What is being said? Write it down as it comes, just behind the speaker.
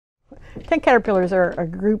Tent caterpillars are a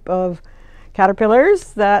group of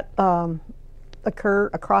caterpillars that occur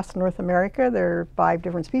across North America. There are 5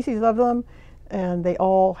 different species of them, and they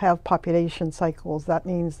all have population cycles. That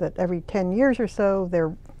means that every 10 years or so,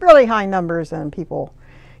 they're really high numbers and people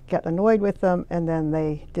get annoyed with them and then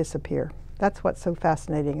they disappear. That's what's so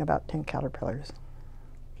fascinating about tent caterpillars.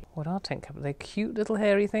 What are tent caterpillars? They're cute little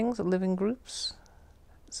hairy things that live in groups.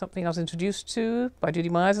 Something I was introduced to by Judy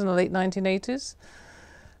Myers in the late 1980s,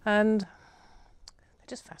 and they're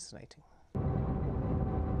just fascinating.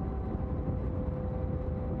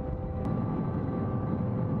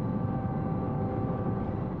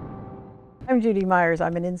 I'm Judy Myers.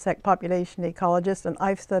 I'm an insect population ecologist, and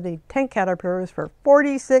I've studied tent caterpillars for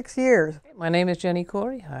 46 years. My name is Jenny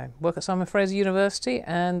Cory. I work at Simon Fraser University,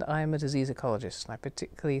 and I'm a disease ecologist. I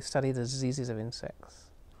particularly study the diseases of insects.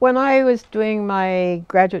 When I was doing my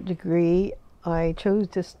graduate degree, I chose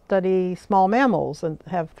to study small mammals and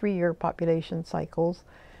have 3-year population cycles.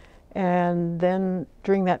 And then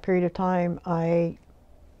during that period of time, I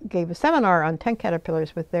gave a seminar on tent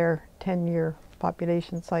caterpillars with their 10-year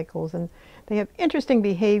population cycles. And they have interesting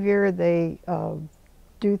behavior. They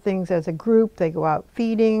do things as a group. They go out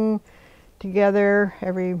feeding together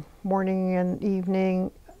every morning and evening.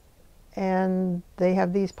 And they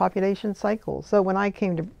have these population cycles. So when I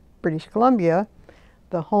came to British Columbia,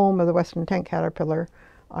 the home of the western tent caterpillar,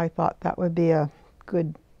 I thought that would be a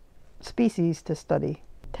good species to study.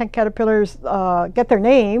 Tent caterpillars get their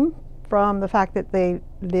name from the fact that they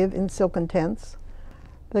live in silken tents.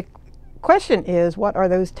 The question is, what are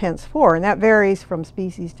those tents for? And that varies from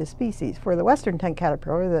species to species. For the western tent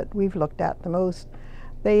caterpillar that we've looked at the most,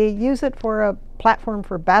 they use it for a platform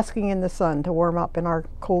for basking in the sun to warm up in our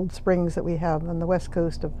cold springs that we have on the west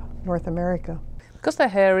coast of North America. Because they're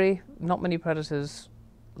hairy, not many predators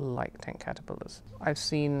like tent caterpillars. I've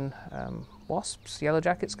seen wasps, yellow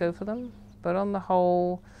jackets go for them, but on the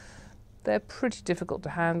whole, they're pretty difficult to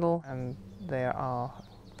handle and they are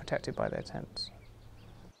protected by their tents.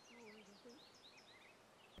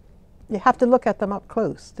 You have to look at them up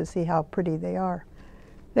close to see how pretty they are.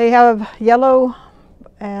 They have yellow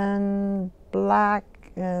and black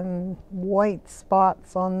and white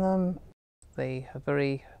spots on them. They are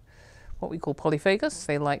very, what we call polyphagous.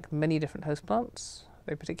 They like many different host plants.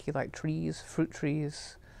 They particularly like trees, fruit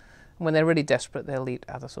trees. And when they're really desperate, they'll eat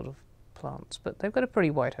other sort of plants, but they've got a pretty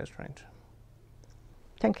wide host range.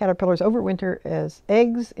 Tent caterpillars overwinter as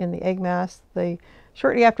eggs in the egg mass.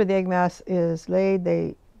 Shortly after the egg mass is laid,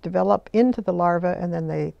 they develop into the larva and then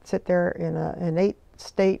they sit there in an innate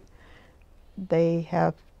state. They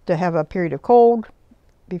have to have a period of cold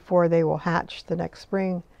before they will hatch the next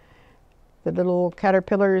spring. The little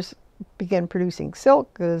caterpillars begin producing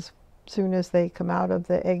silk as soon as they come out of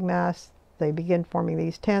the egg mass. They begin forming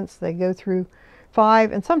these tents. They go through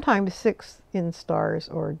 5 and sometimes 6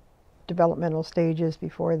 instars or developmental stages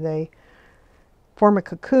before they form a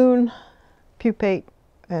cocoon, pupate,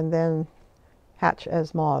 and then hatch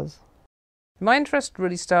as moths. My interest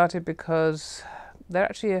really started because they're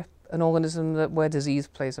actually an organism where disease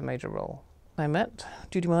plays a major role. I met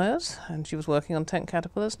Judy Myers and she was working on tent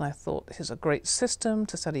caterpillars and I thought this is a great system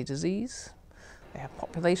to study disease. They have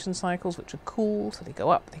population cycles which are cool, so they go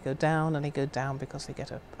up, they go down, and they go down because they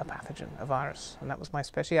get a pathogen, a virus, and that was my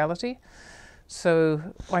speciality. So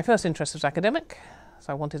my first interest was academic,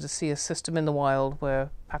 so I wanted to see a system in the wild where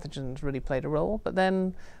pathogens really played a role, but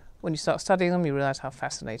then when you start studying them, you realize how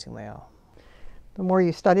fascinating they are. The more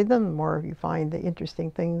you study them, the more you find the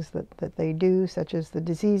interesting things that they do, such as the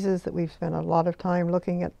diseases that we've spent a lot of time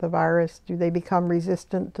looking at the virus. Do they become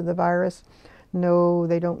resistant to the virus? No,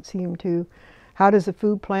 they don't seem to. How does the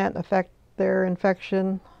food plant affect their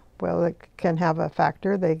infection? Well, it can have a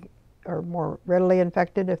factor. They are more readily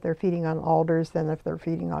infected if they're feeding on alders than if they're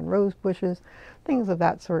feeding on rose bushes. Things of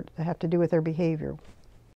that sort that have to do with their behavior.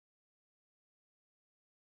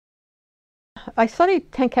 I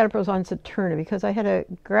studied tent caterpillars on Saturna because I had a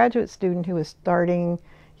graduate student who was starting.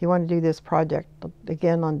 He wanted to do this project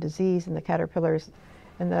again on disease in the caterpillars,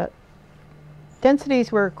 and the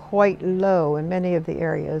densities were quite low in many of the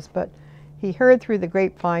areas, but he heard through the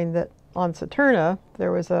grapevine that on Saturna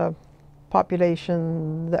there was a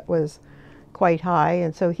population that was quite high,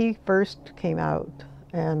 and so he first came out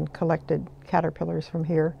and collected caterpillars from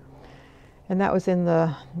here. And that was in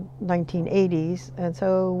the 1980s, and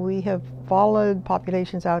so we have followed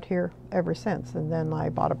populations out here ever since. And then I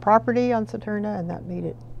bought a property on Saturna, and that made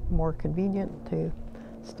it more convenient to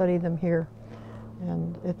study them here.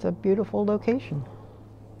 And it's a beautiful location.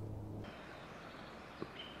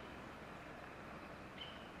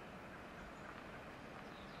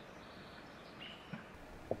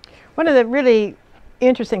 One of the really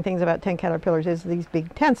interesting things about tent caterpillars is these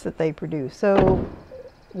big tents that they produce. So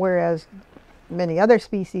whereas many other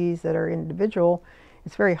species that are individual,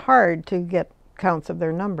 it's very hard to get counts of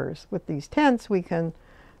their numbers. With these tents, we can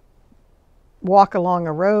walk along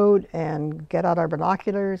a road and get out our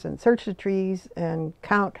binoculars and search the trees and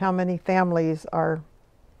count how many families are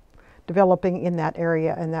developing in that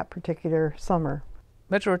area in that particular summer.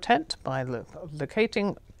 Measure a tent by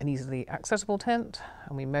locating an easily accessible tent,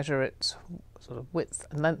 and we measure its sort of width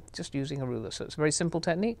and length just using a ruler. So it's a very simple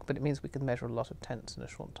technique, but it means we can measure a lot of tents in a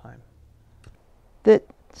short time. The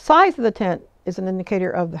size of the tent is an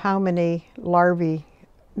indicator of how many larvae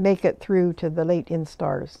make it through to the late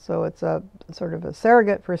instars. So it's a sort of a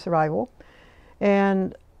surrogate for survival.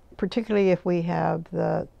 And particularly if we have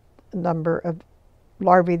the number of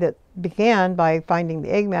larvae that began by finding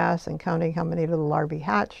the egg mass and counting how many little larvae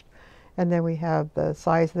hatched, and then we have the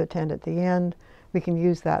size of the tent at the end, we can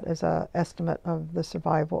use that as an estimate of the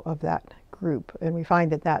survival of that group. And we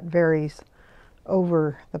find that that varies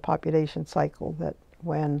over the population cycle, that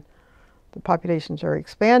when the populations are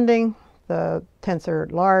expanding, the tents are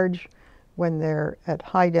large. When they're at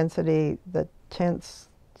high density, the tents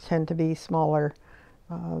tend to be smaller.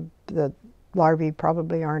 The larvae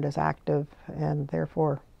probably aren't as active and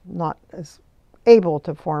therefore not as able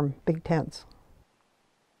to form big tents.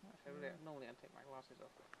 Normally I take my glasses off.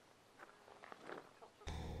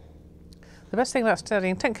 The best thing about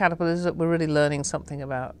studying tent caterpillars is that we're really learning something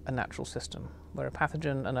about a natural system, where a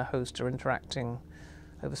pathogen and a host are interacting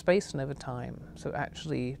over space and over time. So it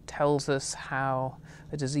actually tells us how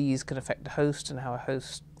a disease can affect a host and how a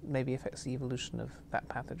host maybe affects the evolution of that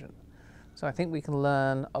pathogen. So I think we can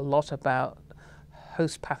learn a lot about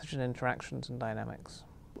host-pathogen interactions and dynamics.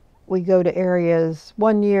 We go to areas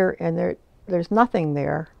one year and there's nothing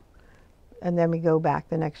there, and then we go back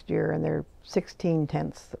the next year and there are 16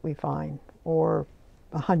 tents that we find, or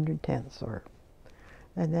 100 tents,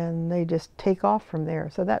 and then they just take off from there.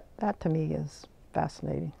 So that to me is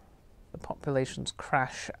fascinating. The populations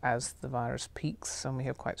crash as the virus peaks, and we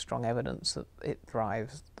have quite strong evidence that it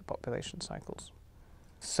drives the population cycles.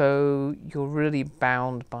 So you're really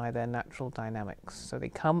bound by their natural dynamics. So they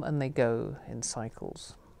come and they go in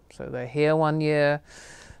cycles. So they're here one year,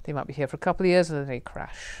 they might be here for a couple of years, and then they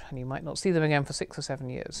crash. And you might not see them again for 6 or 7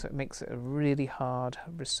 years. So it makes it a really hard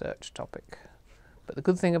research topic. But the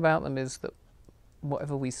good thing about them is that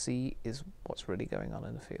whatever we see is what's really going on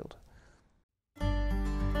in the field.